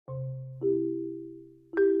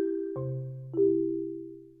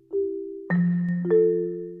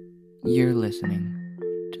You're listening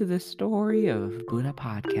to the Story of Buddha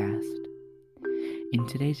podcast. In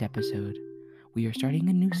today's episode, we are starting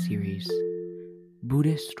a new series,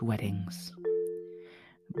 Buddhist Weddings.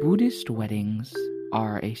 Buddhist weddings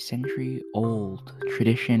are a century-old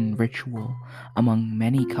tradition ritual among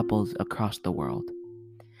many couples across the world.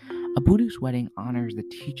 A Buddhist wedding honors the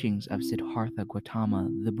teachings of Siddhartha Gautama,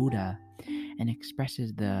 the Buddha, and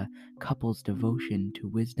expresses the couple's devotion to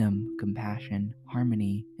wisdom, compassion,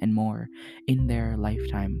 harmony, and more in their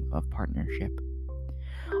lifetime of partnership.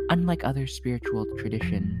 Unlike other spiritual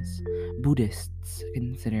traditions, Buddhists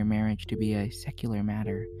consider marriage to be a secular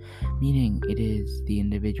matter, meaning it is the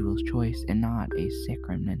individual's choice and not a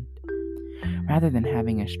sacrament. Rather than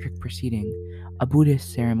having a strict proceeding, a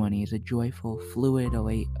Buddhist ceremony is a joyful, fluid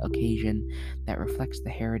occasion that reflects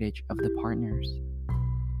the heritage of the partners.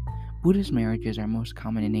 Buddhist marriages are most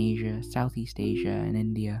common in Asia, Southeast Asia, and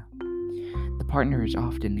India. The partners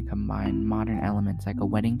often combine modern elements like a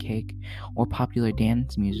wedding cake or popular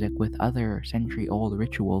dance music with other century-old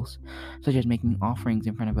rituals, such as making offerings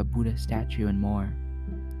in front of a Buddha statue and more.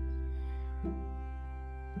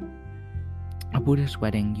 A Buddhist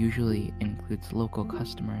wedding usually includes local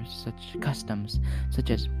customs such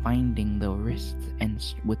as binding the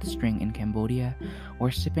wrists with string in Cambodia or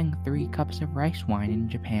sipping 3 cups of rice wine in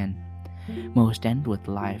Japan. Most end with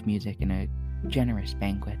live music and a generous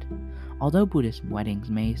banquet. Although Buddhist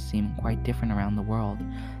weddings may seem quite different around the world,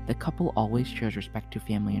 the couple always shows respect to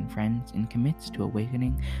family and friends and commits to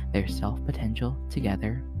awakening their self-potential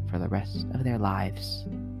together for the rest of their lives.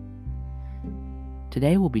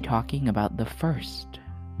 Today we'll be talking about the first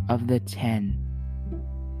of the 10.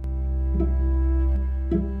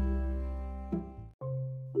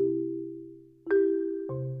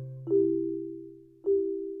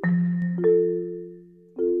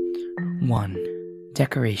 One,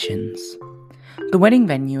 decorations. The wedding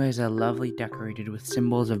venue is lovely decorated with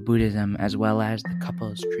symbols of Buddhism as well as the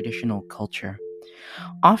couple's traditional culture.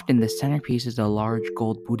 Often the centerpiece is a large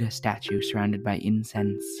gold Buddha statue surrounded by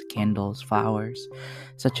incense, candles, flowers,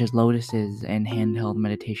 such as lotuses and handheld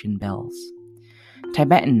meditation bells.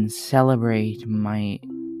 Tibetan celebrants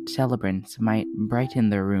might brighten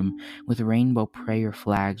their room with rainbow prayer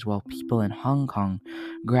flags, while people in Hong Kong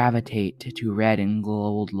gravitate to red and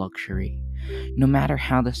gold luxury. No matter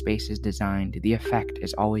how the space is designed, the effect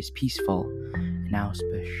is always peaceful and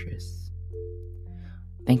auspicious.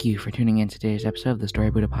 Thank you for tuning in to today's episode of the Story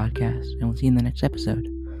Buddha podcast, and we'll see you in the next episode.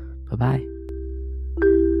 Bye-bye.